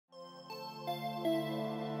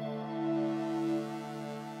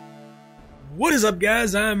What is up,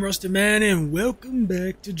 guys? I'm Rusty Man, and welcome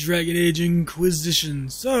back to Dragon Age Inquisition.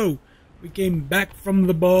 So, we came back from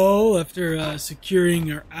the ball after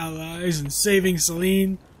securing our allies and saving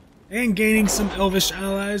Celine, and gaining some elvish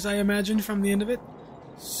allies, I imagine, from the end of it.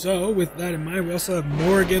 So, with that in mind, we also have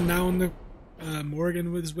Morgan now in the...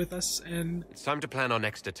 Morgan was with us, and... It's time to plan our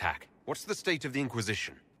next attack. What's the state of the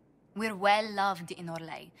Inquisition? We're well loved in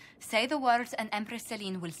Orlais. Say the words and Empress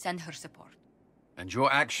Celine will send her support. And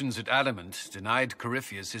your actions at Adamant denied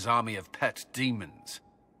Corypheus his army of pet demons.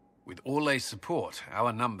 With Orlais' support,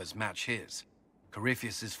 our numbers match his.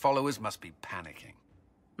 Corypheus' followers must be panicking.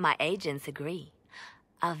 My agents agree.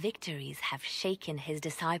 Our victories have shaken his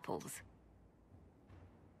disciples.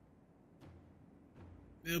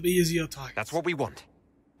 It'll be easier targets. That's what we want.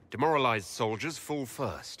 Demoralized soldiers fall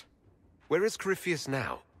first. Where is Corypheus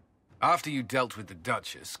now? After you dealt with the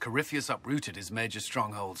Duchess, Corypheus uprooted his major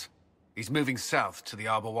strongholds. He's moving south to the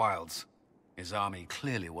Arbor Wilds. His army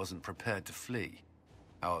clearly wasn't prepared to flee.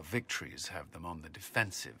 Our victories have them on the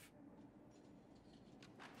defensive.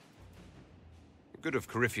 Good of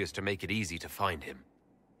Corypheus to make it easy to find him.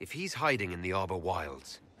 If he's hiding in the Arbor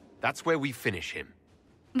Wilds, that's where we finish him.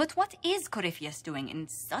 But what is Corypheus doing in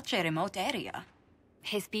such a remote area?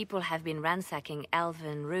 His people have been ransacking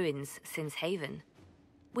elven ruins since Haven.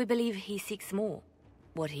 We believe he seeks more.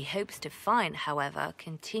 What he hopes to find, however,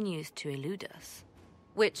 continues to elude us.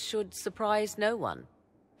 Which should surprise no one.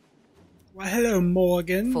 Well, hello,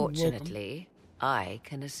 Morgan. Fortunately, I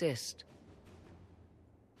can assist.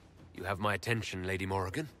 You have my attention, Lady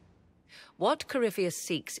Morrigan. What Corypheus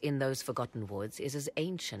seeks in those Forgotten Woods is as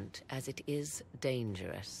ancient as it is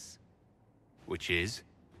dangerous. Which is?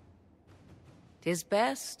 'Tis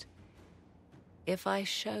best if I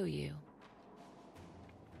show you.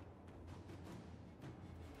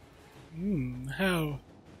 How?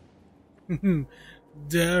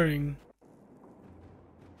 Daring.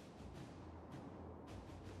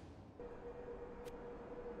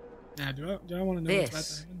 Now, do I want to know what's about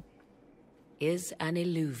to happen? Is an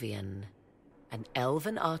illuvian, an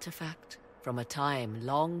elven artifact from a time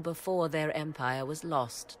long before their empire was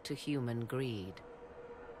lost to human greed.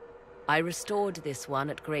 I restored this one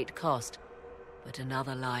at great cost, but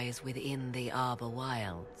another lies within the Arbor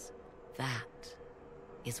Wilds. That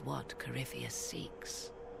is what Corypheus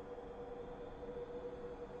seeks.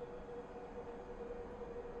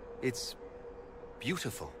 It's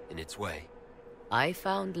beautiful in its way. I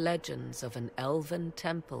found legends of an elven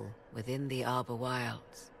temple within the Arbor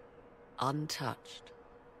Wilds. Untouched.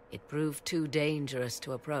 It proved too dangerous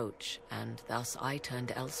to approach, and thus I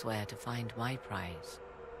turned elsewhere to find my prize.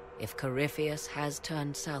 If Corypheus has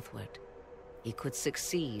turned southward, he could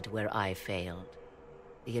succeed where I failed.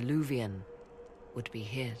 The Illuvian would be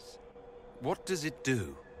his. What does it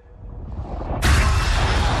do?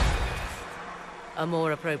 A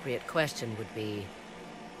more appropriate question would be,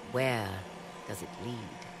 where does it lead?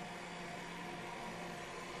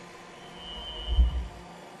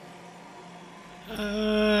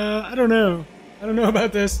 I don't know. I don't know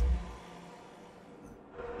about this.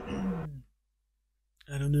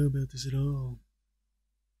 I don't know about this at all.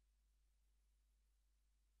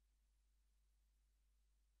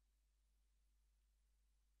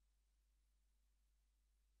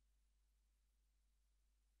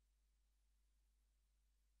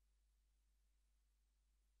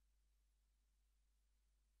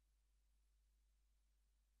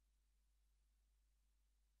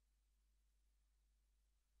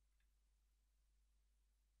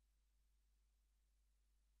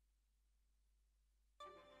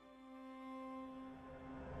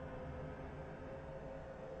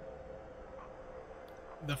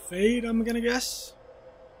 The Fade, I'm gonna guess.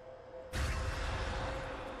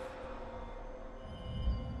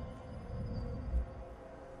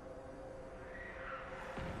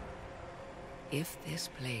 If this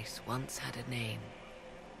place once had a name,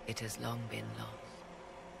 it has long been lost.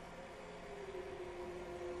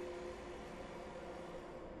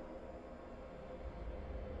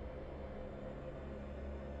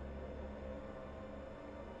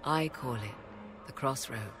 I call it the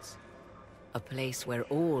Crossroads. A place where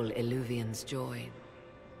all Illuvians join,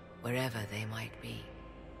 wherever they might be.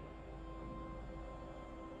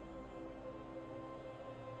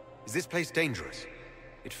 Is this place dangerous?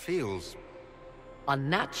 It feels...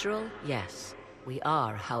 Unnatural, yes. We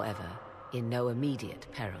are, however, in no immediate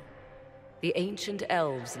peril. The ancient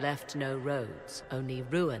elves left no roads, only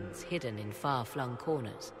ruins hidden in far-flung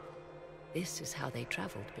corners. This is how they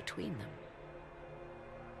traveled between them.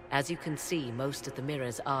 As you can see, most of the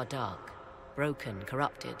mirrors are dark, broken,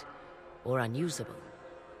 corrupted, or unusable.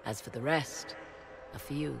 As for the rest, a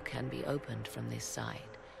few can be opened from this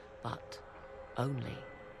side, but only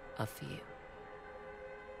a few.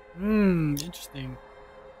 Interesting.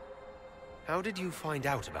 How did you find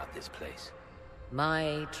out about this place?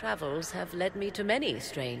 My travels have led me to many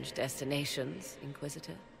strange destinations,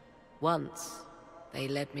 Inquisitor. Once, they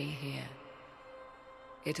led me here.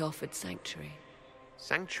 It offered sanctuary.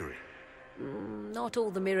 Sanctuary? Not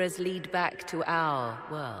all the mirrors lead back to our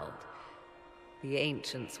world. The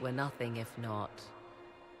ancients were nothing if not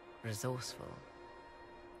resourceful.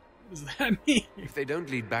 What does that mean? If they don't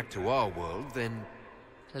lead back to our world, then...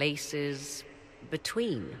 Places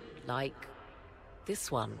between, like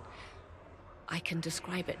this one. I can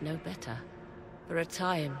describe it no better. For a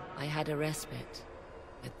time, I had a respite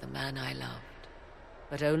with the man I loved.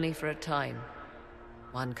 But only for a time.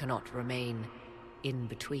 One cannot remain in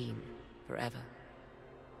between forever.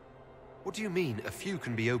 What do you mean, a few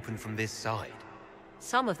can be opened from this side?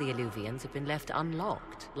 Some of the Illuvians have been left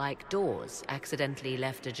unlocked, like doors accidentally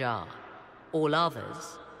left ajar. All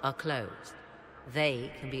others are closed.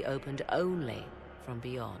 They can be opened only from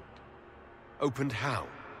beyond. Opened how?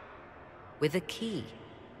 With a key.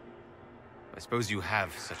 I suppose you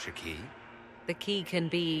have such a key? The key can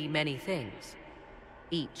be many things.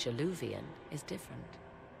 Each Illuvian is different.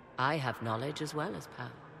 I have knowledge as well as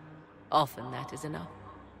power. Often that is enough.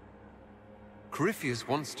 Corypheus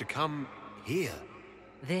wants to come here.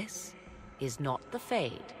 This is not the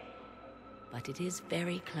Fade, but it is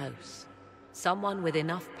very close. Someone with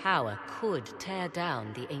enough power could tear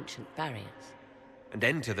down the ancient barriers. And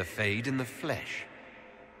enter the Fade in the flesh.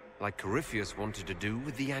 Like Corypheus wanted to do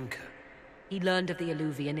with the Anchor. He learned of the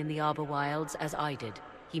Illuvian in the Arbor Wilds as I did.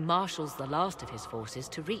 He marshals the last of his forces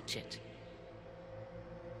to reach it.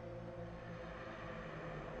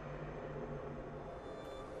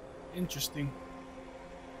 Interesting.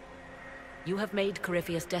 You have made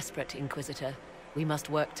Corypheus desperate, Inquisitor. We must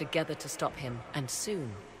work together to stop him, and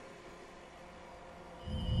soon.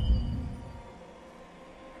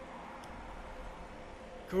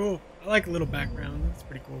 Cool. I like a little background. That's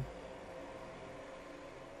pretty cool.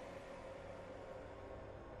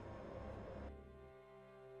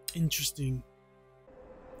 Interesting.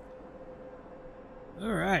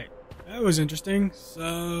 Alright. That was interesting.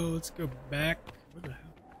 So, let's go back. What the hell?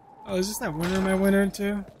 Oh, is this that one room I went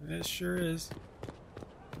into? That sure is.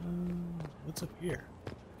 What's up here?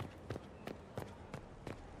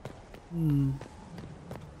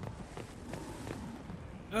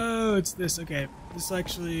 Oh, it's this. Okay. This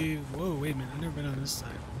actually... Whoa, wait a minute. I've never been on this side.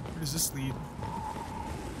 Where does this lead?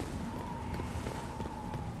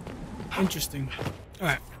 Interesting.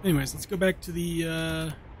 Alright. Anyways, let's go back to the...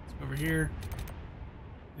 let's go over here.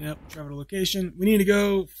 Yep, travel to location. We need to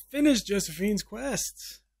go finish Josephine's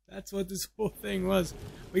quest. That's what this whole thing was.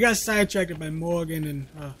 We got sidetracked by Morgan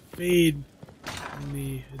and Fade in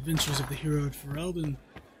the adventures of the hero at Ferelden.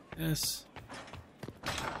 Yes.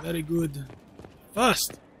 Very good.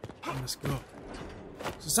 First, let's go.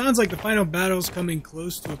 So it sounds like the final battle's coming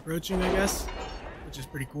close to approaching, I guess. Which is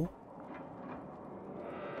pretty cool.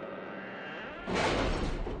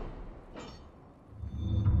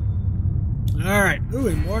 Alright. Ooh,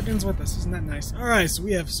 and Morgan's with us. Isn't that nice? Alright, so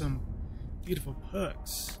we have some beautiful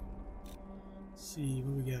perks. Let's see,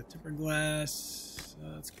 what do we got? Tempered glass.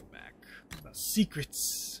 Let's go back. What about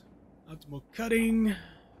secrets? Optimal cutting.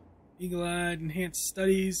 Eagle-eyed, enhanced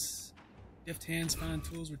studies. Deft hands, fine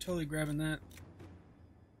tools. We're totally grabbing that.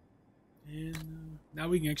 And now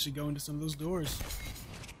we can actually go into some of those doors.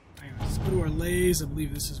 Alright, let's go to our lays. I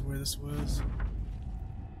believe this is where this was.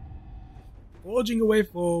 Forging away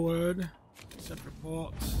forward. Separate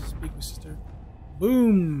report. Speak with sister.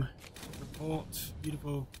 Boom! Report.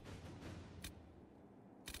 Beautiful.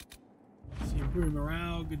 See, improving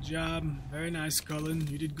morale. Good job. Very nice, Cullen.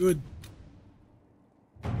 You did good.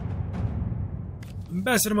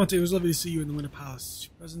 Ambassador Monte, it was lovely to see you in the Winter Palace.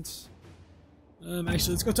 Your presence.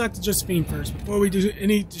 Actually, let's go talk to Josephine first. Before we do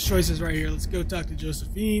any choices right here, let's go talk to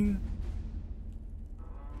Josephine.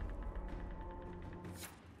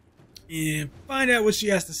 And find out what she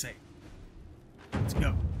has to say. Let's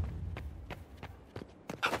go.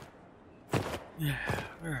 Yeah,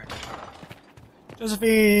 alright.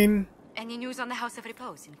 Josephine! Any news on the House of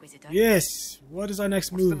Repose, Inquisitor? Yes. What is our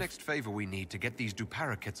next move? What's the next favor we need to get these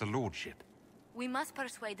Duparakets a lordship? We must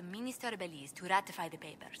persuade Minister Belize to ratify the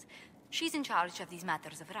papers. She's in charge of these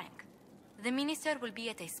matters of rank. The minister will be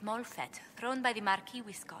at a small fête thrown by the Marquis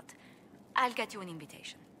Wiscott. I'll get you an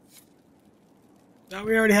invitation. Thought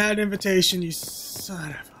we already had an invitation, you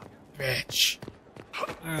son of a bitch.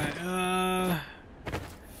 Alright,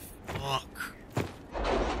 fuck.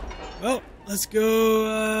 Well, let's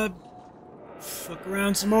go, fuck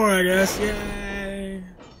around some more, I guess. Yay!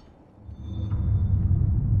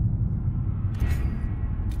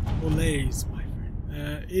 days, my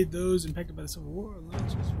friend. Aid those impacted by the Civil War.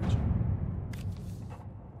 Alliance restoration.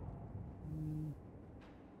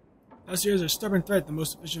 Outsiders are a stubborn threat. The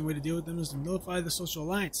most efficient way to deal with them is to nullify the social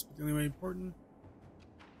alliance. But the only way important.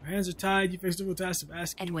 Our hands are tied. You face difficult tasks of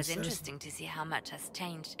asking. It was interesting to see how much has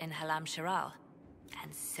changed in Halam Shiral.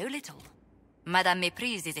 And so little. Madame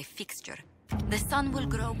Méprise is a fixture. The sun will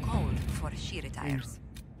grow cold before she retires.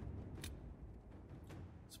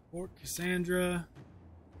 Support Cassandra.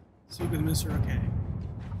 Speak with the minister. Okay.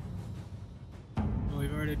 Well,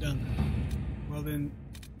 we've already done that. Well then,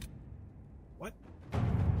 what?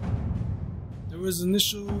 There was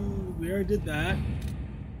initial. We already did that.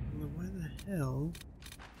 Well, why the hell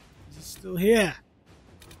is it still here?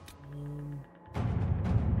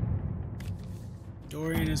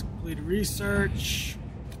 Dorian has completed research.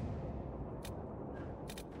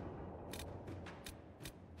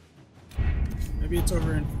 Maybe it's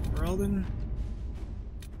over in Ferelden.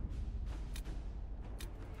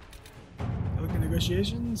 Look at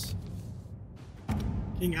negotiations.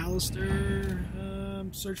 King Alistair.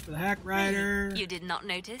 Search for the Hack Rider. You did not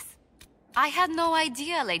notice? I had no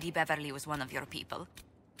idea Lady Beverly was one of your people.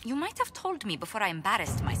 You might have told me before I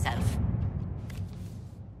embarrassed myself.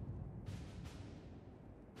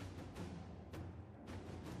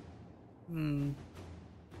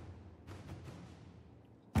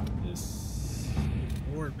 This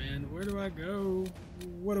board, man. Where do I go?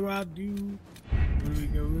 What do I do? Where do we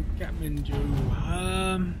go? Captain Joe.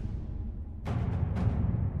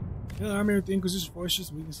 Kill the army with the Inquisition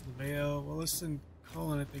forces, weakness of the Veil. Well, let's send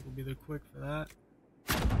Cullen. I think will be the quick for that.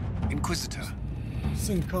 Inquisitor.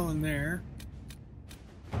 Send Cullen there.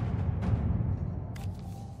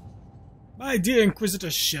 My dear Inquisitor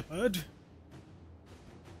Shepard.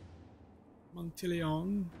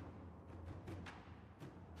 Montilion.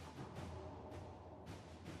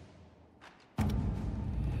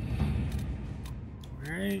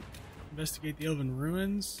 Alright. Investigate the Elven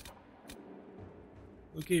Ruins.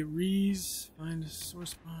 Locate Rees. Find a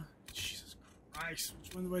source spawn. Jesus Christ.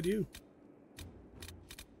 Which one do I do?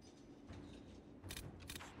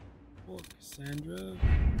 Oh, Cassandra.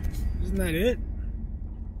 Isn't that it?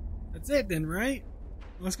 That's it then, right?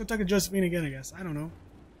 Let's go talk to Josephine again, I guess. I don't know.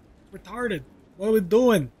 It's retarded. What are we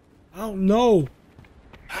doing? I don't know.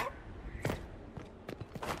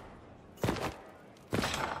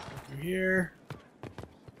 Through here.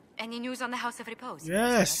 Any news on the House of Repose?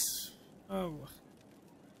 Yes. Oh.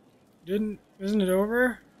 Isn't it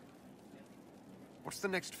over? What's the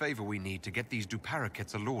next favor we need to get these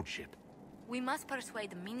Duparakets a lordship? We must persuade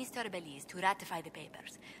the Minister Belize to ratify the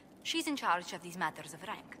papers. She's in charge of these matters of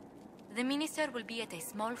rank. The minister will be at a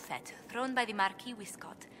small fete thrown by the Marquis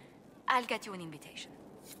Wiscott. I'll get you an invitation.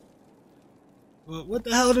 Well, what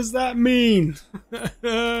the hell does that mean? I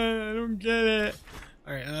don't get it.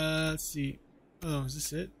 Alright, let's see. Oh, is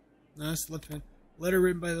this it? No, that's the left hand. Letter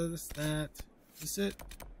written by this, that. Is this it?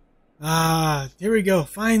 Ah, here we go.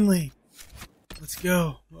 Finally. Let's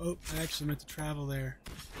go. Oh, I actually meant to travel there.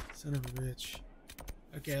 Son of a bitch.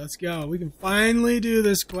 Okay, let's go. We can finally do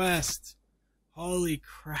this quest. Holy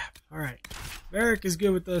crap. Alright. Varric is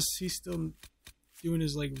good with us. He's still doing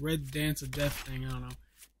his, like, red dance of death thing. I don't know.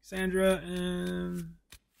 Sandra and...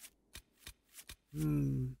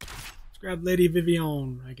 Let's grab Lady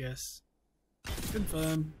Vivian, I guess.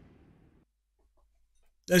 Confirm.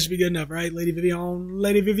 That should be good enough, right? Lady Vivian.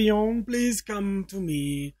 Lady Vivian, please come to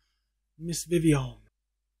me. Miss Vivian.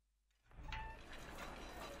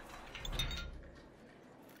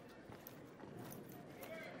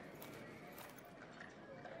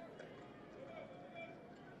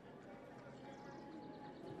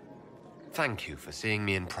 Thank you for seeing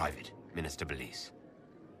me in private, Minister Belize.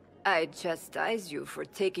 I chastise you for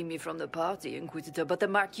taking me from the party, Inquisitor, but the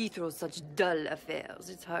Marquis throws such dull affairs.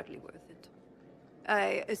 It's hardly worth it.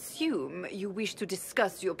 I assume you wish to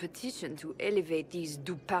discuss your petition to elevate these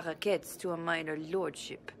Duparakets to a minor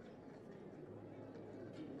lordship.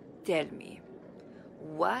 Tell me,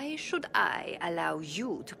 why should I allow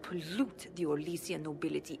you to pollute the Orlesian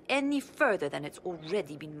nobility any further than it's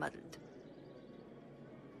already been muddled?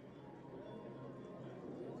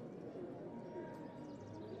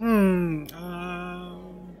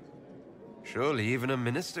 Surely even a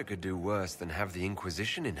minister could do worse than have the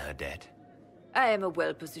Inquisition in her debt. I am a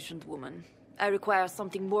well-positioned woman. I require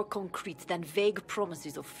something more concrete than vague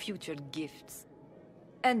promises of future gifts.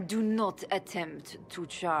 And do not attempt to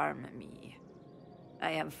charm me.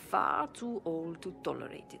 I am far too old to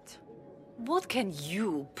tolerate it. What can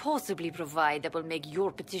you possibly provide that will make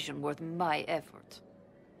your petition worth my effort?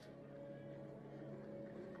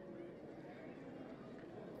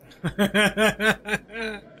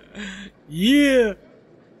 Yeah.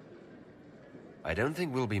 I don't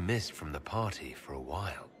think we'll be missed from the party for a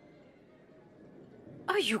while.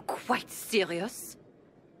 Are you quite serious?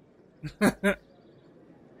 For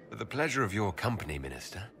the pleasure of your company,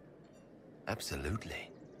 Minister.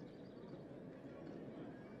 Absolutely.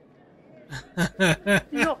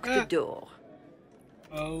 Lock the door.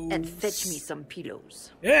 Oh. And fetch me some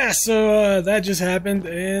pillows. Yeah, so that just happened,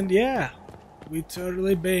 and yeah, we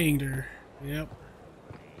totally banged her. Yep.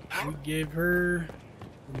 We gave her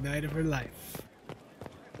the night of her life.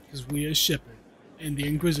 Because we are Shepard, and the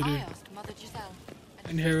Inquisitor,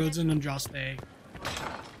 and Heralds and Andraste.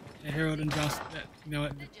 And Herald Andraste. You know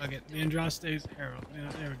what? Fuck it. The Andraste is Herald. Yeah,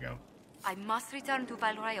 there we go. I must return to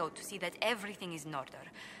Valrayo to see that everything is in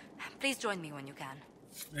order. Please join me when you can.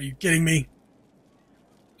 Are you kidding me?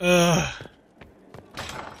 Alright.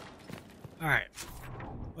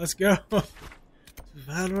 Let's go. To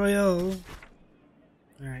Valrayo.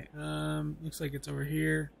 Alright, looks like it's over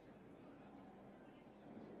here.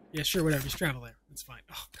 Yeah, sure, whatever. Just travel there. It's fine.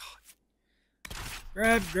 Oh,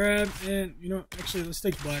 God. Grab, and, you know, actually, let's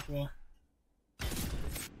take Blackwall.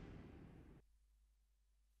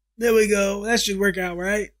 There we go. That should work out,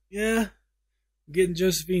 right? Yeah? Getting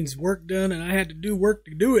Josephine's work done, and I had to do work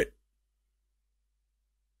to do it.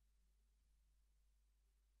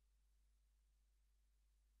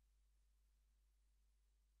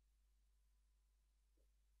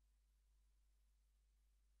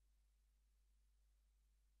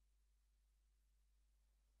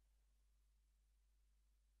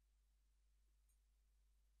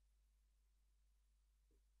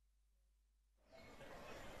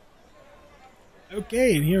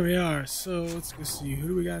 Okay, and here we are. So let's go see. Who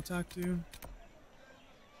do we gotta talk to?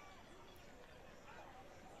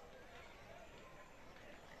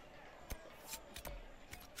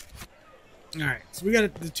 Alright, so we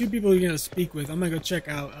got the two people we gotta speak with. I'm gonna go check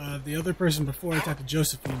out the other person before I talk to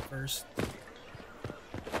Josephine first.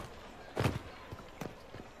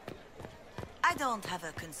 I don't have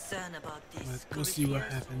a concern about this. We'll see what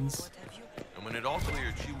happens. And when it all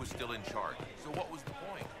cleared, she was still in charge. So what was the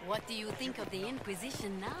point? What do you think of the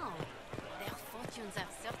Inquisition now? Their fortunes have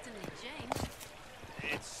certainly changed.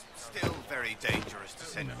 It's still very dangerous to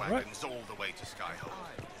send wagons all the way to Skyhold.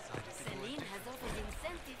 Celine has offered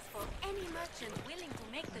incentives for any merchant willing to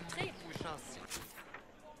make the trip.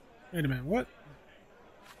 Wait a minute, what?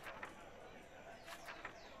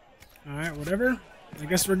 Alright, whatever. I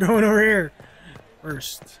guess we're going over here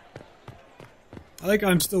first. I like how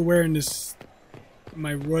I'm still wearing this,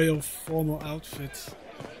 my royal formal outfit.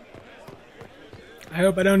 I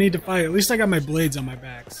hope I don't need to fight. At least I got my blades on my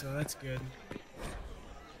back, so that's good.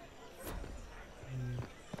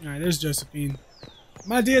 Alright, there's Josephine.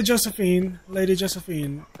 My dear Josephine, Lady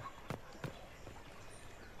Josephine.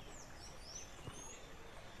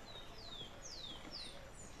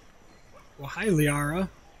 Well, hi, Liara.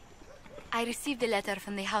 I received a letter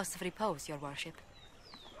from the House of Repose, Your Worship.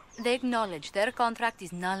 They acknowledge their contract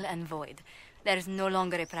is null and void. There is no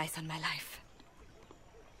longer a price on my life.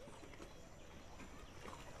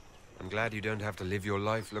 I'm glad you don't have to live your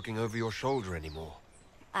life looking over your shoulder anymore.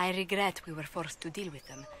 I regret we were forced to deal with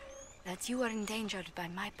them. That you were endangered by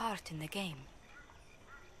my part in the game.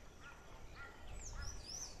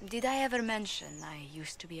 Did I ever mention I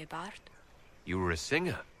used to be a bard? You were a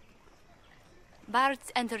singer.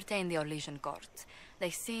 Bards entertain the Orlesian court. They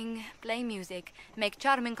sing, play music, make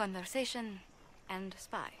charming conversation, and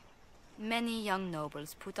spy. Many young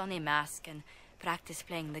nobles put on a mask and practice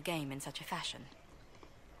playing the game in such a fashion.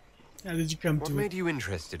 How did you come to it? What made you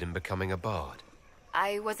interested in becoming a bard?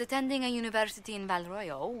 I was attending a university in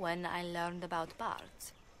Valroyo when I learned about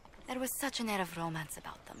bards. There was such an air of romance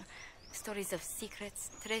about them. Stories of secrets,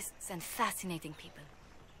 trysts, and fascinating people.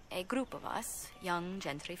 A group of us, young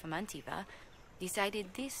gentry from Antiva,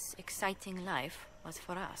 decided this exciting life was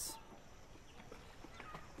for us.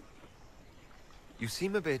 You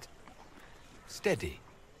seem a bit steady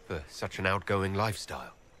for such an outgoing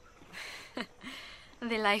lifestyle.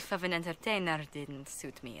 The life of an entertainer didn't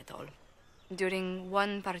suit me at all. During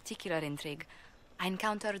one particular intrigue, I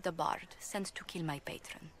encountered a bard sent to kill my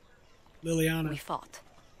patron. Liliana. We fought.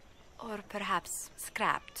 Or perhaps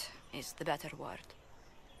scrapped is the better word.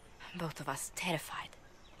 Both of us terrified.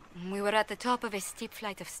 We were at the top of a steep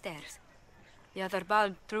flight of stairs. The other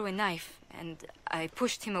bard threw a knife, and I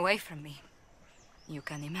pushed him away from me. You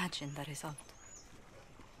can imagine the result.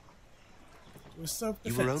 It was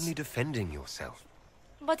self-defense. You were only defending yourself.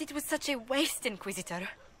 But it was such a waste, Inquisitor.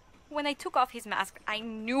 When I took off his mask, I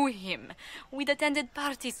knew him. We'd attended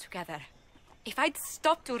parties together. If I'd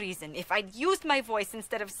stopped to reason, if I'd used my voice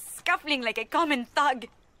instead of scuffling like a common thug,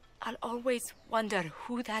 I'll always wonder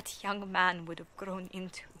who that young man would have grown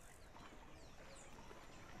into.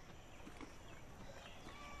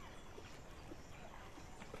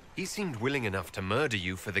 He seemed willing enough to murder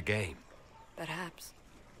you for the game. Perhaps.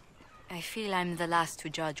 I feel I'm the last to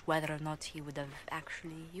judge whether or not he would have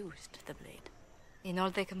actually used the blade. In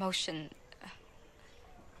all the commotion...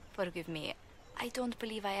 forgive me. I don't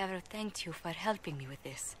believe I ever thanked you for helping me with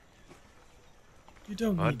this. You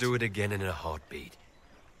don't need I'd do it again in a heartbeat.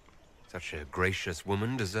 Such a gracious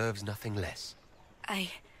woman deserves nothing less.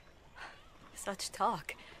 Such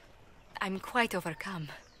talk. I'm quite overcome.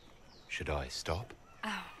 Should I stop?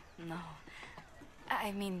 Oh, no.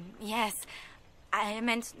 I mean, yes. I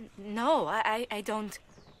meant... No, I don't...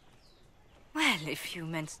 Well, if you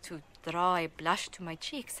meant to draw a blush to my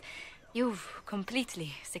cheeks, you've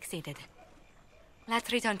completely succeeded.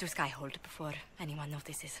 Let's return to Skyhold before anyone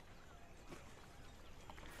notices.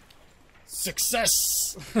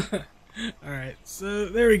 Success! Alright, so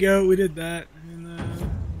there we go. We did that. And,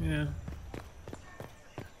 yeah.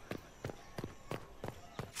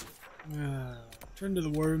 Turn to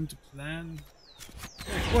the worm to plan.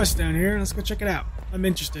 There's a quest down here. Let's go check it out. I'm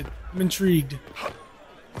interested. I'm intrigued.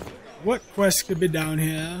 What quest could be down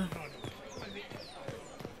here?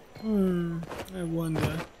 I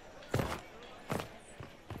wonder.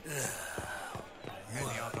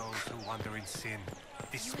 Many are those who wander in sin,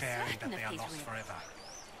 despairing that they are lost forever.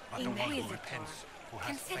 But the one who repents, who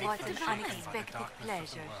has faith What and an shame in the unexpected darkness of the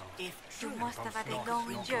pleasure. world. You must have had a Lord long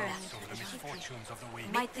is journey Lord to of the the city. misfortunes of the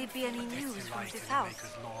weak. Might there be any Takes news from delight this in the house?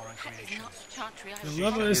 Maker's law and creation. The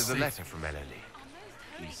lover is Here's a safe. letter from Ellery.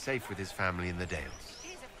 He's safe with his family in the Dales.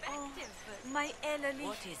 Oh, my Ellery.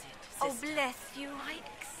 What is it? Oh, bless you.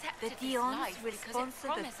 The Dions will sponsor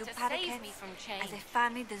the Duparacats as a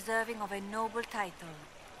family deserving of a noble title,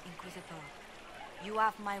 Inquisitor. You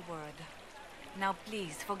have my word. Now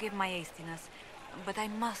please, forgive my hastiness, but I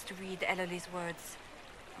must read Ellery's words.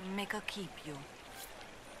 Make her keep you.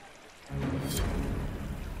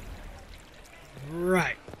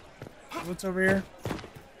 Right. What's over here?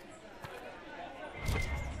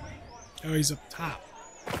 Oh, he's up top.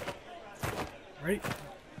 Right?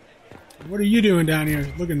 What are you doing down here?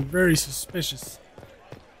 Looking very suspicious.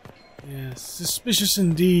 Yeah, suspicious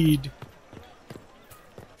indeed.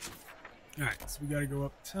 Alright, so we gotta go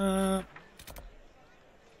up top.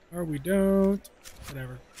 Or we don't.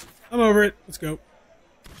 Whatever. I'm over it. Let's go.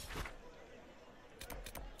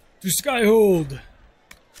 To Skyhold!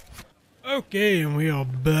 Okay, and we are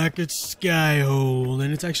back at Skyhold.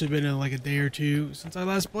 And it's actually been like a day or two since I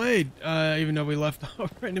last played. Even though we left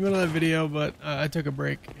off right in the middle of that video, but I took a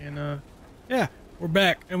break. And yeah, we're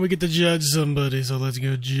back. And we get to judge somebody, so let's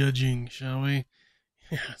go judging, shall we?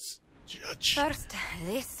 Yes, judge. First,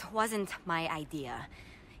 this wasn't my idea.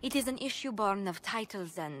 It is an issue born of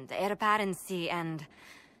titles and heir apparency and...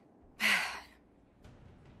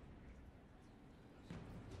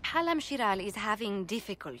 Halam Shiral is having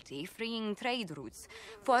difficulty freeing trade routes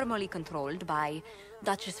formerly controlled by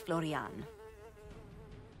Duchess Florian.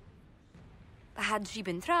 Had she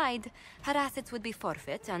been tried, her assets would be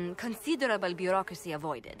forfeit and considerable bureaucracy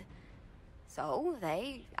avoided. So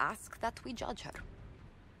they ask that we judge her.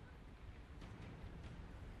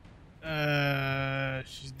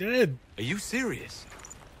 She's dead. Are you serious?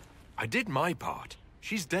 I did my part.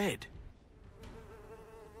 She's dead.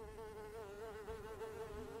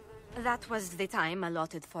 That was the time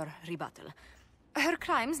allotted for rebuttal. Her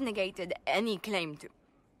crimes negated any claim to...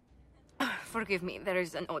 Forgive me, there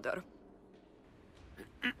is an odor.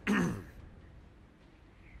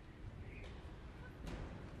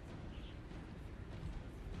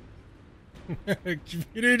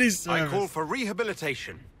 Community service. I call for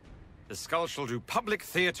rehabilitation. The skull shall do public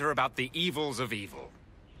theatre about the evils of evil.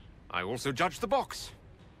 I also judge the box.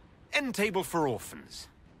 End table for orphans.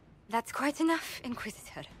 That's quite enough,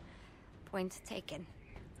 Inquisitor. Point taken.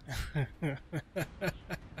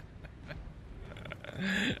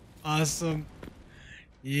 Awesome.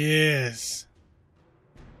 Yes.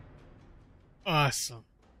 Awesome.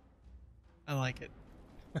 I like it.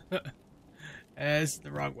 As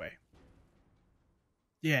the wrong way.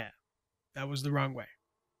 Yeah, that was the wrong way.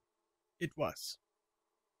 It was.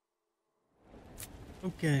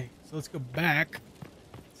 Okay, so let's go back.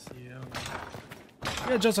 Let's see.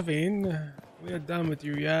 Yeah, Josephine, we are done with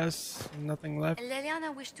you, yes? Nothing left?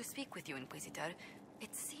 Leliana wished to speak with you, Inquisitor.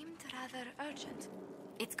 It seemed rather urgent.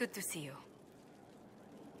 It's good to see you.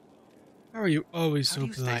 How are you always How so do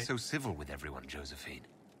you stay polite? so civil with everyone, Josephine?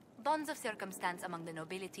 Bonds of circumstance among the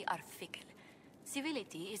nobility are fickle.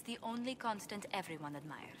 Civility is the only constant everyone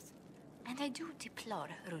admires. And I do deplore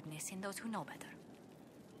rudeness in those who know better.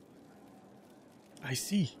 I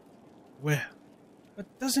see. Well, but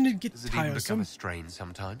doesn't it get Does it even become tiresome? a strain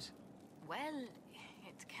sometimes? Well,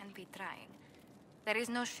 it can be trying. There is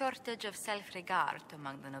no shortage of self-regard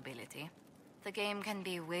among the nobility. The game can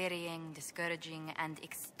be wearying, discouraging, and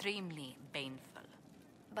extremely baneful.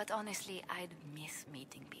 But honestly, I'd miss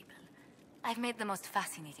meeting people. I've made the most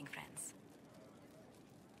fascinating friends.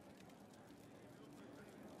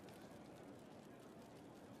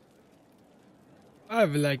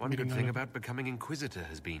 I've liked One meeting good thing other- about becoming Inquisitor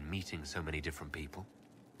has been meeting so many different people.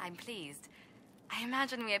 I'm pleased. I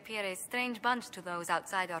imagine we appear a strange bunch to those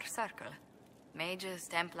outside our circle. Mages,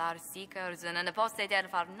 Templars, Seekers, and an apostate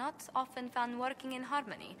elf are not often found working in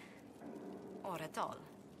harmony. Or at all.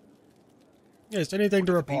 Yes, anything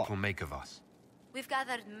to What do report. people make of us? We've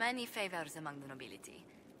gathered many favors among the nobility.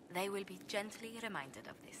 They will be gently reminded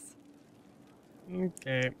of this.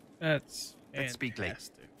 Okay, that's Let's speak later.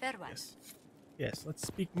 fantastic. Farewell. Yes, let's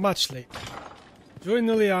speak much later. Join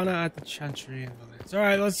Liliana at the Chantry in Valence.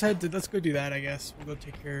 Alright, let's go do that, I guess. We'll go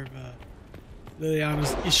take care of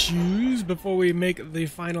Liliana's issues before we make the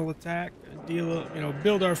final attack.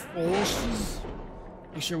 Build our forces.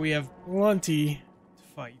 Make sure we have plenty to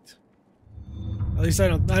fight. At least I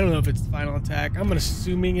don't know if it's the final attack. I'm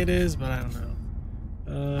assuming it is, but I don't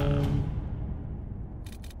know.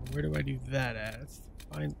 Where do I do that at?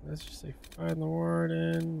 Let's just say find the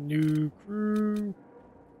warden, new crew,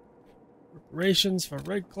 preparations for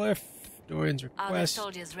Redcliffe, Dorian's Are the request.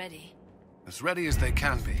 soldiers ready? As ready as they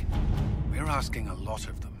can be. We're asking a lot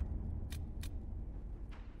of them.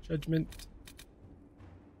 Judgment.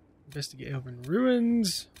 Investigate Elven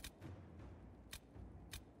ruins.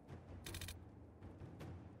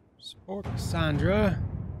 Support Cassandra.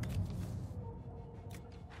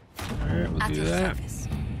 Alright, we'll At do your that. service.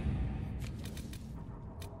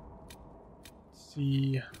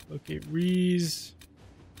 See, locate Reese.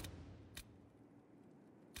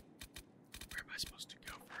 Where am I supposed to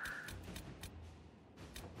go?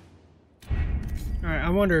 Alright, I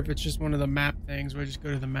wonder if it's just one of the map things where I just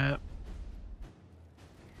go to the map.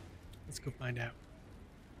 Let's go find out.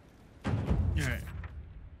 Alright.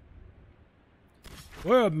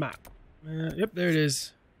 World map. Yep, there it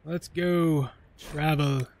is. Let's go.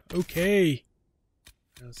 Travel. Okay.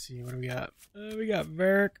 Let's see, what do we got? We got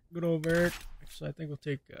Varric. Good old Varric. Actually, I think we'll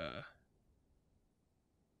take,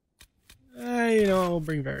 we'll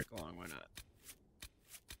bring Varric along. Why not?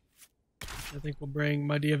 I think we'll bring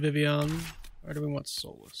my dear Vivian. Or do we want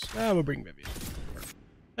Solus? We'll bring Vivian.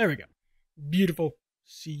 There we go. Beautiful.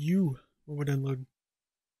 See you when we're done loading.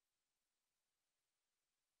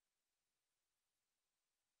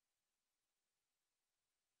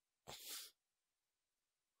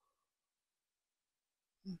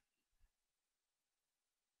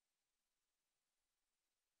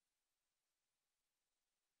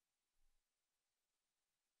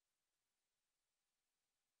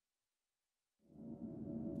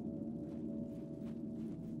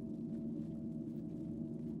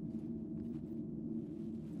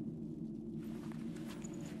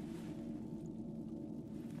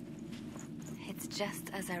 It's just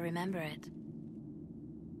as I remember it.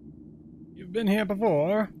 You've been here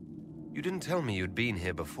before. You didn't tell me you'd been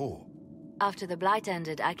here before. After the Blight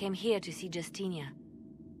ended, I came here to see Justinia.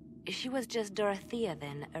 She was just Dorothea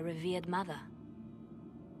then, a revered mother.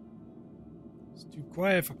 It's too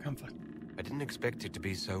quiet for comfort. I didn't expect it to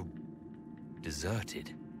be so deserted.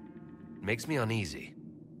 It makes me uneasy.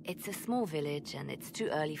 It's a small village and it's too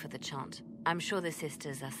early for the chant. I'm sure the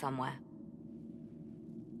sisters are somewhere.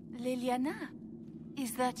 Liliana,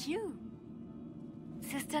 is that you?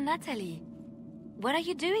 Sister Natalie, what are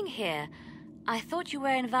you doing here? I thought you were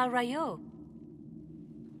in Val Rayo.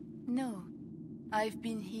 No, I've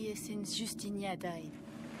been here since Justinia died.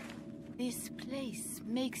 This place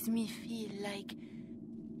makes me feel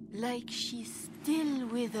like she's still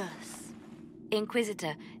with us.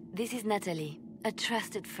 Inquisitor, this is Natalie, a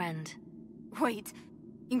trusted friend. Wait,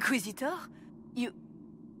 Inquisitor?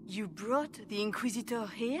 You brought the Inquisitor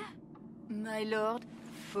here? My lord,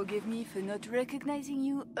 forgive me for not recognizing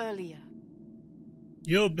you earlier.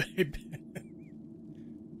 Yo, babe.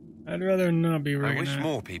 I'd rather not be I wish recognized.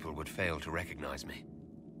 more people would fail to recognize me.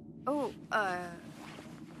 Oh,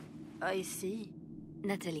 I see.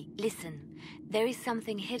 Natalie, listen. There is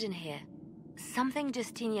something hidden here. Something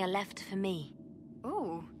Justinia left for me.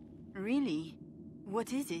 Oh, really?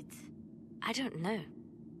 What is it? I don't know,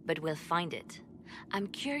 but we'll find it. I'm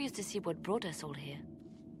curious to see what brought us all here.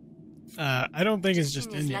 I don't think it's just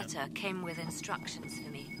Justinia's India. letter came with instructions for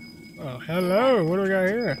me. Oh, hello. What do we got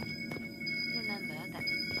here? Remember that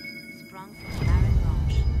sprung from barren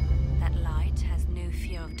branch. That light has no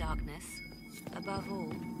fear of darkness. Above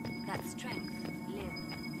all, that strength lives.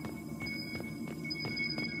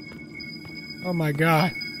 Oh my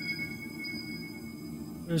god.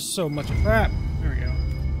 There's so much crap. There we go.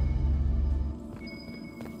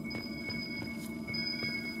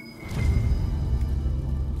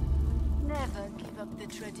 Never give up the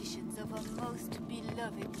traditions of our most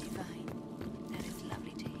beloved divine. That is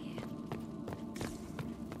lovely to hear.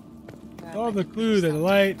 Oh, the clue that the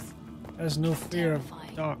light has no fear of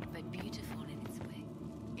dark. But beautiful in its way.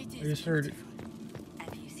 I just heard it.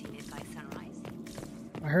 Have you seen it by sunrise?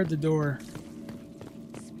 I heard the door.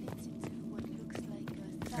 Splits into what looks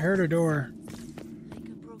like I heard a door. like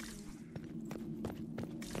a broken.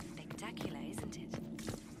 Spectacular, isn't it?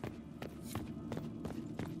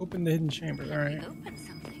 Open the hidden chamber. All right. Open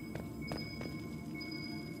something.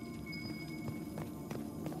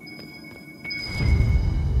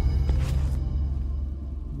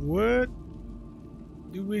 What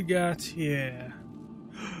do we got here?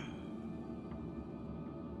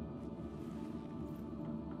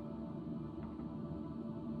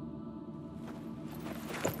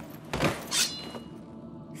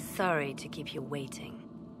 Sorry to keep you waiting.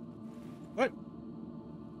 What?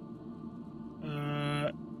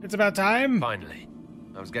 It's about time. Finally.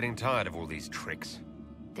 I was getting tired of all these tricks.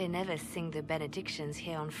 They never sing the benedictions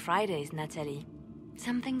here on Fridays, Natalie.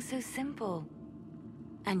 Something so simple.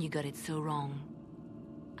 And you got it so wrong.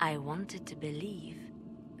 I wanted to believe,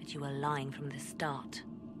 but you were lying from the start.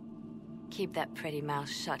 Keep that pretty mouth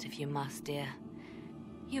shut if you must, dear.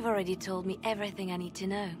 You've already told me everything I need to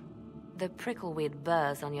know. The prickleweed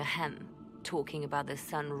burrs on your hem, talking about the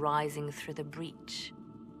sun rising through the breach.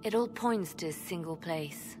 It all points to a single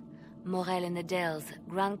place. Morel in the Dales,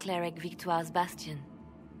 Grand Cleric Victoire's bastion.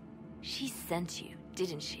 She sent you,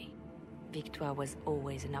 didn't she? Victoire was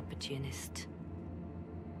always an opportunist.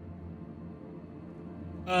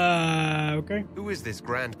 Okay. Who is this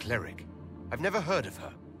Grand Cleric? I've never heard of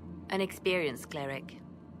her. An experienced cleric.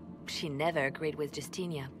 She never agreed with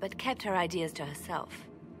Justinia, but kept her ideas to herself.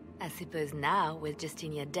 I suppose now, with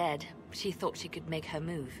Justinia dead, she thought she could make her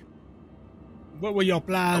move. What were your I want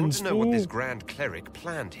plans? to know what this Grand Cleric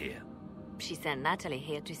planned here. She sent Natalie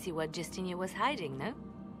here to see what Justinia was hiding, no?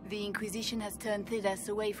 The Inquisition has turned Thidas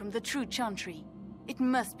away from the true Chantry. It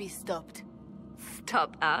must be stopped.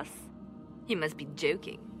 Stop us? You must be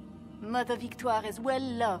joking. Mother Victoire is well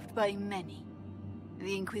loved by many.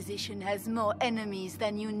 The Inquisition has more enemies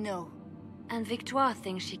than you know. And Victoire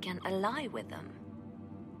thinks she can ally with them.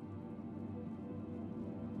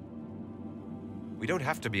 We don't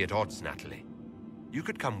have to be at odds, Natalie. You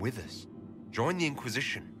could come with us. Join the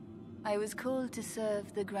Inquisition. I was called to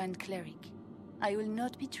serve the Grand Cleric. I will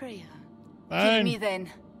not betray her. Kill Fine. me then.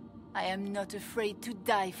 I am not afraid to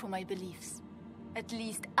die for my beliefs. At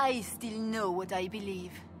least I still know what I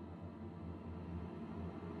believe.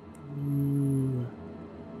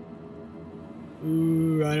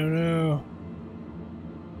 Ooh, I don't know.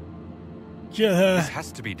 Kill her. This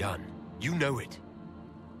has to be done. You know it.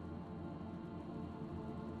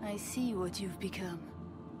 I see what you've become.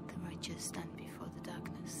 The righteous stand before the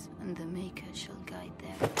darkness, and the Maker shall guide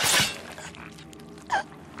them.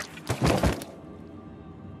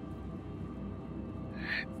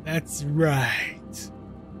 That's right.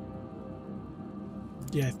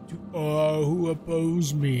 Death to all who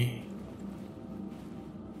oppose me.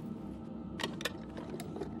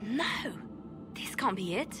 No! This can't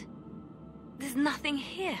be it. There's nothing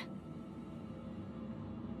here.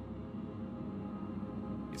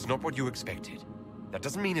 It's not what you expected. That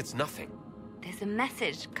doesn't mean it's nothing. There's a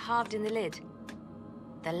message carved in the lid.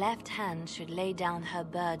 The left hand should lay down her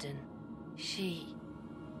burden. She's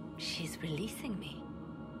releasing me.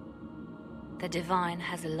 The divine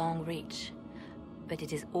has a long reach, but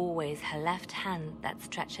it is always her left hand that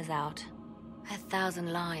stretches out.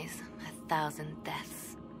 1,000 lies, 1,000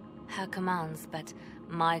 deaths. Her commands, but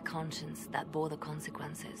my conscience that bore the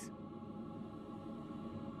consequences.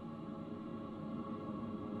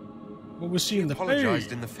 What was she in the apologized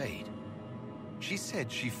fade? in the Fade. She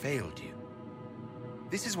said she failed you.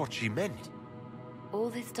 This is what she meant.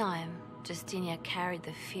 All this time, Justinia carried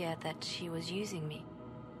the fear that she was using me.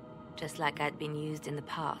 Just like I'd been used in the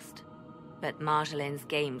past. But Marjolaine's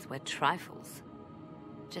games were trifles.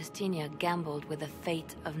 Justinia gambled with the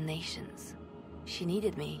fate of nations. She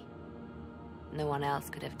needed me. No one else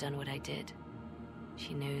could have done what I did.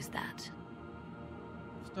 She knows that.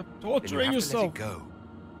 Stop Then you torturing have yourself. to let it go.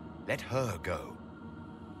 Let her go.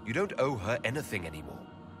 You don't owe her anything anymore.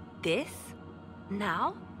 This?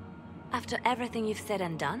 Now? After everything you've said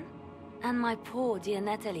and done? And my poor dear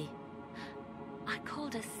Natalie. I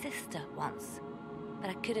called her sister once, but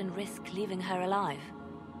I couldn't risk leaving her alive.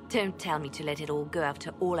 Don't tell me to let it all go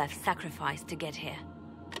after all I've sacrificed to get here.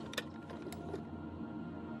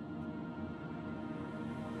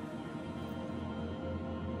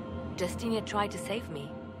 Justinia tried to save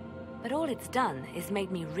me. But all it's done is made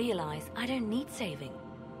me realize I don't need saving.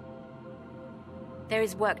 There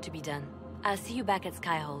is work to be done. I'll see you back at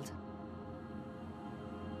Skyhold.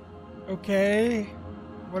 Okay.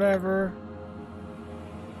 Whatever.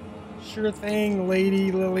 Sure thing, Lady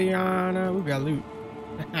Liliana. We got loot.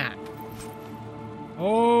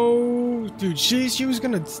 Oh, dude, she was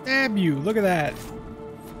gonna stab you. Look at that.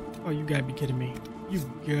 Oh, you gotta be kidding me. You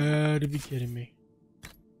gotta be kidding me.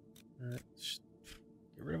 Alright,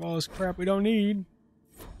 get rid of all this crap we don't need.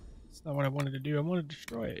 That's not what I wanted to do. I wanted to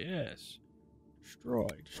destroy it, yes.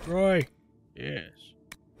 Destroy. Yes.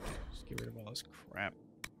 Just get rid of all this crap.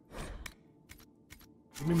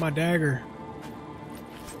 Give me my dagger.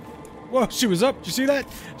 Whoa, she was up. Did you see that?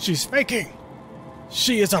 She's faking.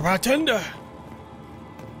 She is a bartender.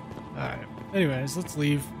 Alright. Anyways, let's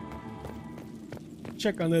leave.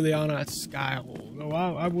 Check on Liliana at Skyhold. Oh,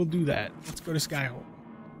 I will do that. Let's go to Skyhold.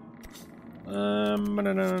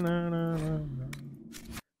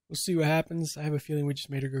 We'll see what happens. I have a feeling we just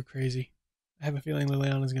made her go crazy. I have a feeling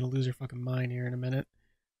Liliana's gonna lose her fucking mind here in a minute.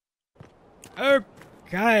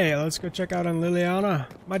 Okay, let's go check out on Liliana.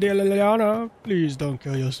 My dear Liliana, please don't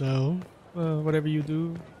kill yourself. Whatever you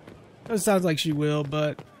do. It sounds like she will,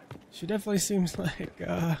 but she definitely seems like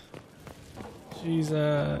she's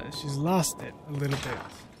lost it a little bit.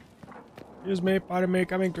 Excuse me, pardon me,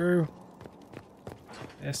 coming through.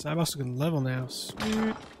 Yes, I'm also gonna level now. Sweet.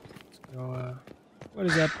 Let's go. What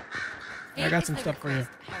is up? I got some stuff for you.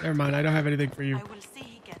 Never mind, I don't have anything for you. I will see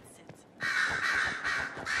he gets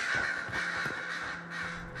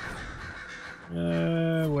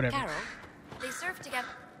it. Whatever. Carol, they serve together.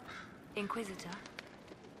 Inquisitor,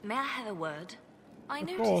 may I have a word? I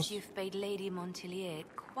notice you've paid Lady Montelier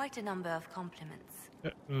quite a number of compliments.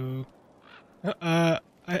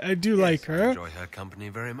 I do like her. I enjoy her company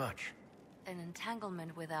very much. An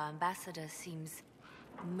entanglement with our ambassador seems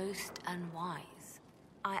most unwise.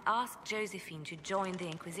 I asked Josephine to join the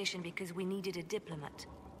Inquisition because we needed a diplomat,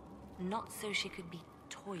 not so she could be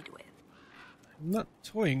toyed with. I'm not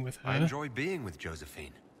toying with her. I enjoy being with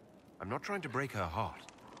Josephine. I'm not trying to break her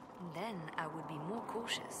heart. Then I would be more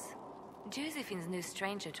cautious. Josephine's no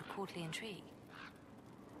stranger to courtly intrigue.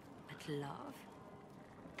 But love?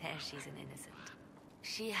 There she's an innocent.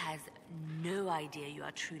 She has no idea you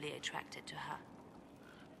are truly attracted to her.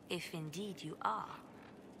 If indeed you are.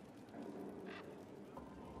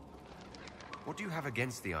 What do you have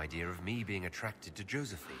against the idea of me being attracted to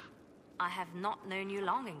Josephine? I have not known you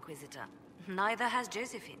long, Inquisitor. Neither has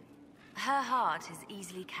Josephine. Her heart is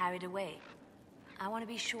easily carried away. I want to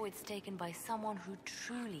be sure it's taken by someone who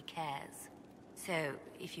truly cares. So,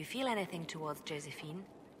 if you feel anything towards Josephine,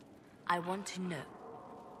 I want to know.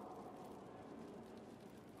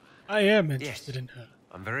 I am interested in her.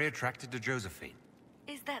 I'm very attracted to Josephine.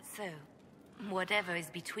 Is that so? Whatever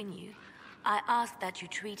is between you, I ask that you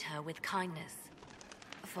treat her with kindness.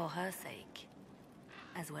 For her sake,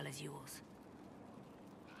 as well as yours.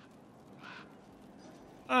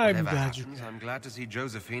 I'm glad I'm glad to see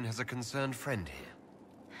Josephine has a concerned friend here.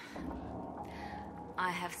 I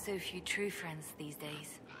have so few true friends these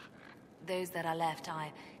days. Those that are left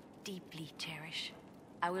I deeply cherish.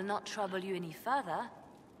 I will not trouble you any further,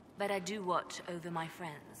 but I do watch over my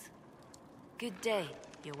friends. Good day,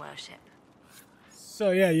 your worship.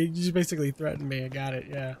 So yeah, you just basically threatened me. I got it,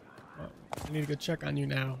 yeah. Well, I need to go check on you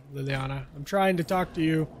now, Liliana. I'm trying to talk to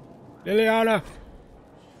you. Liliana!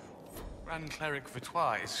 Grand Cleric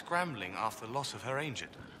Vitois is scrambling after the loss of her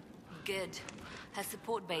agent. Good. Her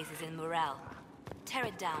support base is in Morale. Tear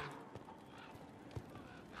it down.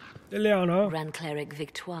 Liliana. Grand Cleric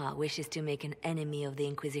Victoire wishes to make an enemy of the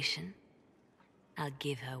Inquisition. I'll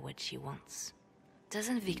give her what she wants.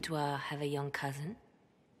 Doesn't Victoire have a young cousin?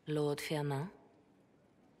 Lord Firmin?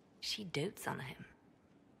 She dotes on him.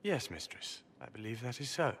 Yes, mistress. I believe that is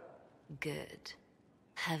so. Good.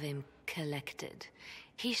 Have him collected.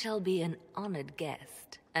 He shall be an honored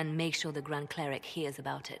guest, and make sure the Grand Cleric hears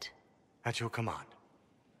about it. At your command.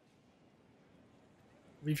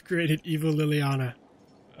 We've created evil Liliana.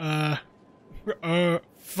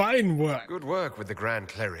 Fine work. Good work with the Grand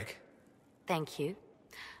Cleric. Thank you.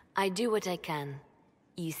 I do what I can.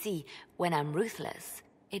 You see, when I'm ruthless,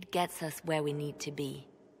 it gets us where we need to be.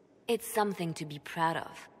 It's something to be proud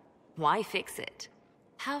of. Why fix it?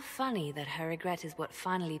 How funny that her regret is what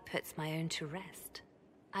finally puts my own to rest.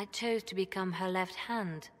 I chose to become her left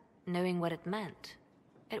hand, knowing what it meant.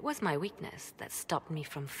 It was my weakness that stopped me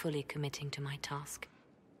from fully committing to my task.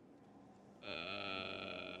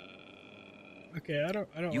 Okay, I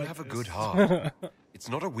don't You like have a this. good heart. It's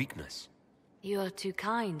not a weakness. You are too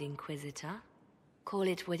kind, Inquisitor. Call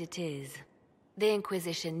it what it is. The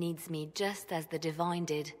Inquisition needs me just as the Divine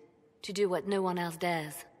did, to do what no one else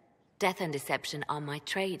dares. Death and deception are my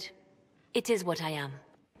trade. It is what I am.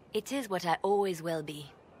 It is what I always will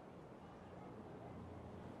be.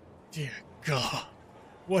 Dear God,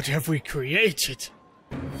 what have we created?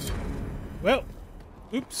 Well,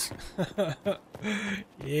 oops.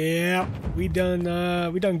 Yeah, we done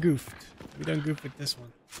goofed. We done goofed with this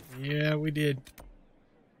one. Yeah, we did.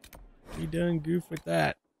 We done goofed with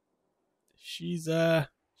that. She's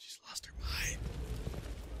lost her mind.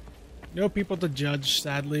 No people to judge,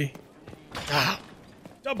 sadly. Down.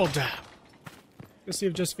 Double down. Let's see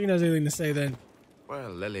if Josephine has anything to say then.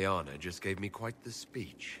 Well, Leliana just gave me quite the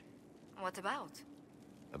speech. What about?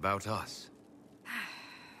 About us.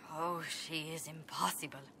 Oh, she is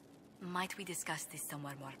impossible. Might we discuss this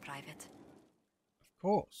somewhere more private? Of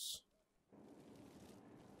course.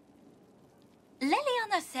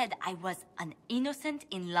 Leliana said I was an innocent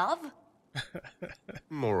in love?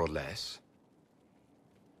 More or less.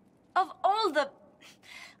 Of all the...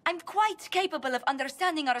 I'm quite capable of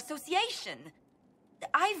understanding our association.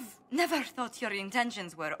 I've never thought your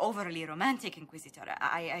intentions were overly romantic, Inquisitor.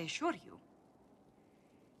 I assure you.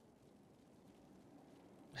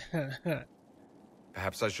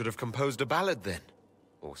 Perhaps I should have composed a ballad then.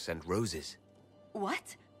 Or sent roses.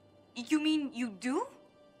 What? You mean you do?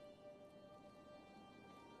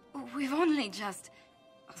 We've only just...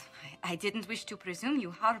 I didn't wish to presume you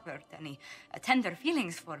harbored any tender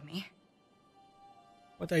feelings for me.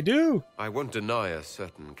 What I do? I won't deny a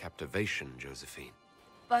certain captivation, Josephine.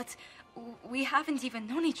 But we haven't even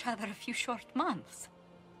known each other a few short months.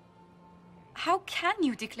 How can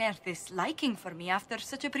you declare this liking for me after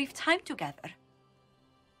such a brief time together?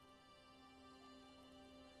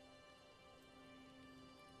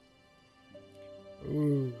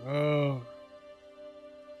 Ooh, oh.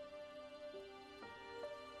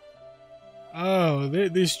 Oh,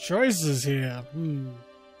 these choices here.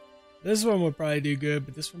 This one would probably do good,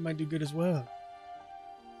 but this one might do good as well.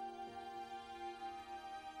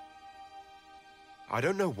 I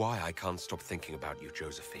don't know why I can't stop thinking about you,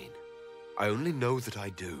 Josephine. I only know that I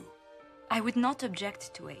do. I would not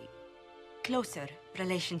object to a closer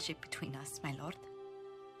relationship between us, my lord.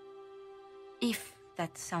 If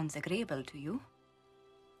that sounds agreeable to you.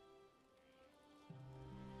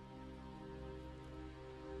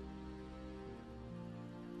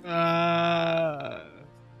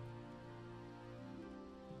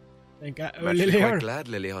 Thank God. I'm actually quite glad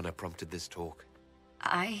Leliana prompted this talk.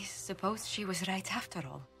 I suppose she was right after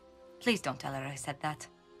all. Please don't tell her I said that.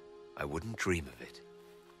 I wouldn't dream of it.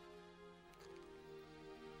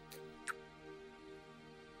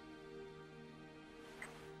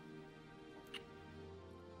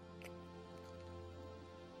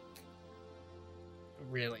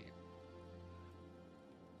 Really?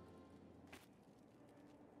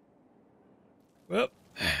 Well,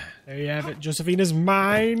 there you have it. Josephine is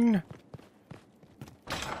mine.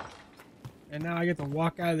 And now I get to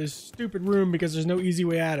walk out of this stupid room because there's no easy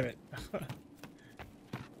way out of it.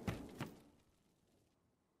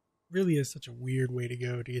 Really is such a weird way to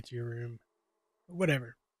go to get to your room. But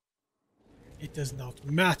whatever. It does not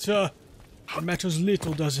matter. It matters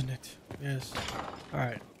little, doesn't it? Yes.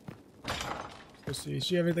 Alright. Let's see. Does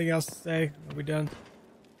she have anything else to say? Are we done?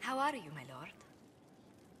 How are you, my lord?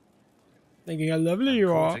 Thinking how lovely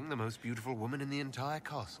you are. The most beautiful woman in the entire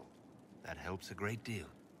castle. That helps a great deal.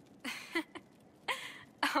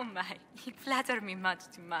 Oh my, you flatter me much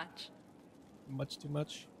too much. Much too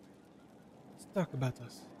much? Let's talk about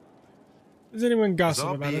us. Does anyone gossip Does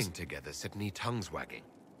our about us? being together set any tongues wagging?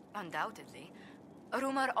 Undoubtedly. A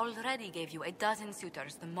rumor already gave you a dozen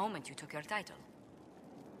suitors the moment you took your title.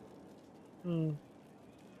 So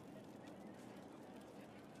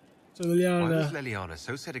Leliana... Why was Leliana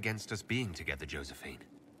so set against us being together, Josephine?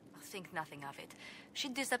 Think nothing of it.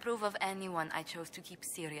 She'd disapprove of anyone I chose to keep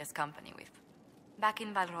serious company with. Back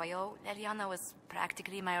in Valroyo, Leliana was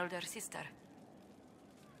practically my older sister.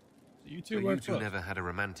 So you two never had a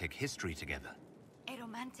romantic history together. A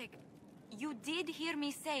romantic... You did hear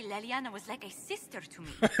me say Leliana was like a sister to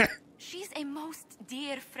me. She's a most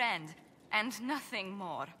dear friend, and nothing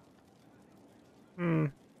more.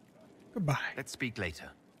 Goodbye. Let's speak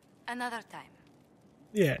later. Another time.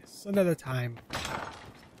 Yes, another time.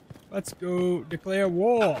 Let's go declare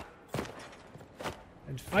war.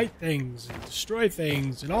 And fight things, and destroy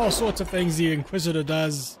things, and all sorts of things the Inquisitor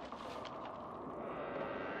does.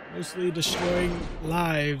 Mostly destroying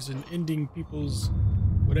lives and ending people's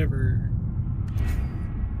whatever.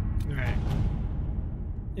 Alright.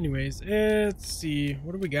 Anyways, let's see.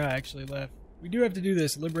 What do we got actually left? We do have to do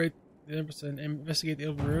this. Liberate the Empress and investigate the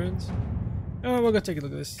Elven ruins. Oh, we'll go take a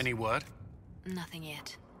look at this. Any word? Nothing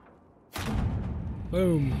yet.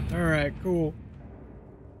 Boom. Alright, cool.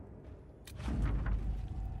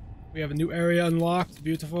 We have a new area unlocked.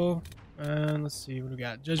 Beautiful. And let's see what we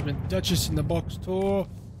got. Judgment Duchess in the box tour.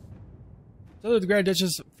 So the Grand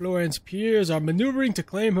Duchess Florence peers are maneuvering to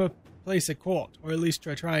claim her place at court, or at least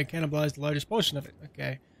try and cannibalize the largest portion of it.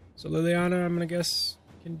 Okay. So Liliana, I'm gonna guess,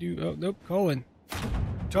 can do... Oh, nope. Colin.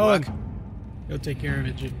 Colin! Go take care of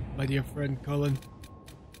it, my dear friend Colin.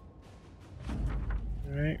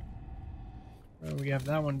 Alright. Well, we have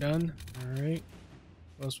that one done. Alright.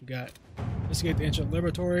 What else we got? Investigate the ancient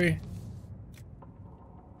laboratory.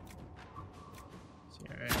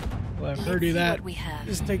 Alright. Well, I've heard you that.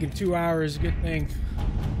 This is taking 2 hours. Good thing.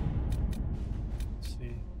 Let's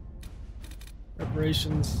see.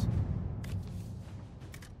 Preparations.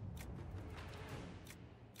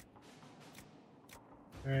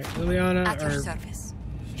 Alright, Liliana. At your service.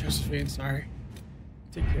 Josephine, sorry.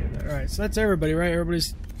 Take care of that. Alright, so that's everybody, right?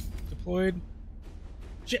 Everybody's deployed.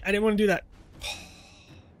 Shit, I didn't want to do that.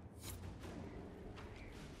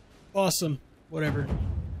 Awesome. Whatever.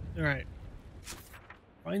 Alright.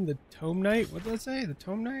 Find the Tome Knight? What did that say? The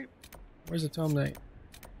Tome Knight? Where's the Tome Knight?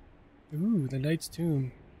 Ooh, the Knight's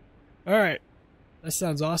Tomb. Alright. That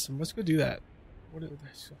sounds awesome. Let's go do that. What are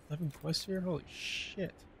there's 11 quests here? Holy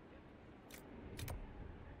shit.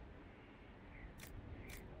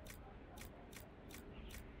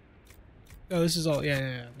 Oh, this is all.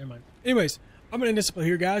 Yeah. Never mind. Anyways, I'm going to end this up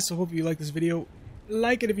here, guys. So, hope you like this video.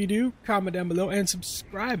 Like it if you do. Comment down below. And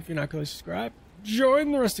subscribe if you're not currently subscribed.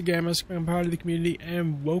 Join the rest of Gamers. Become part of the community.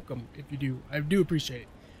 And welcome if you do. I do appreciate it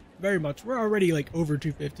very much. We're already like over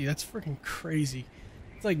 250. That's freaking crazy.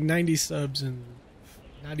 It's like 90 subs in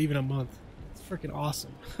not even a month. It's freaking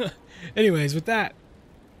awesome. Anyways, with that,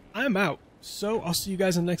 I'm out. So, I'll see you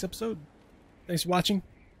guys in the next episode. Thanks for watching.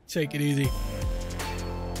 Take it easy.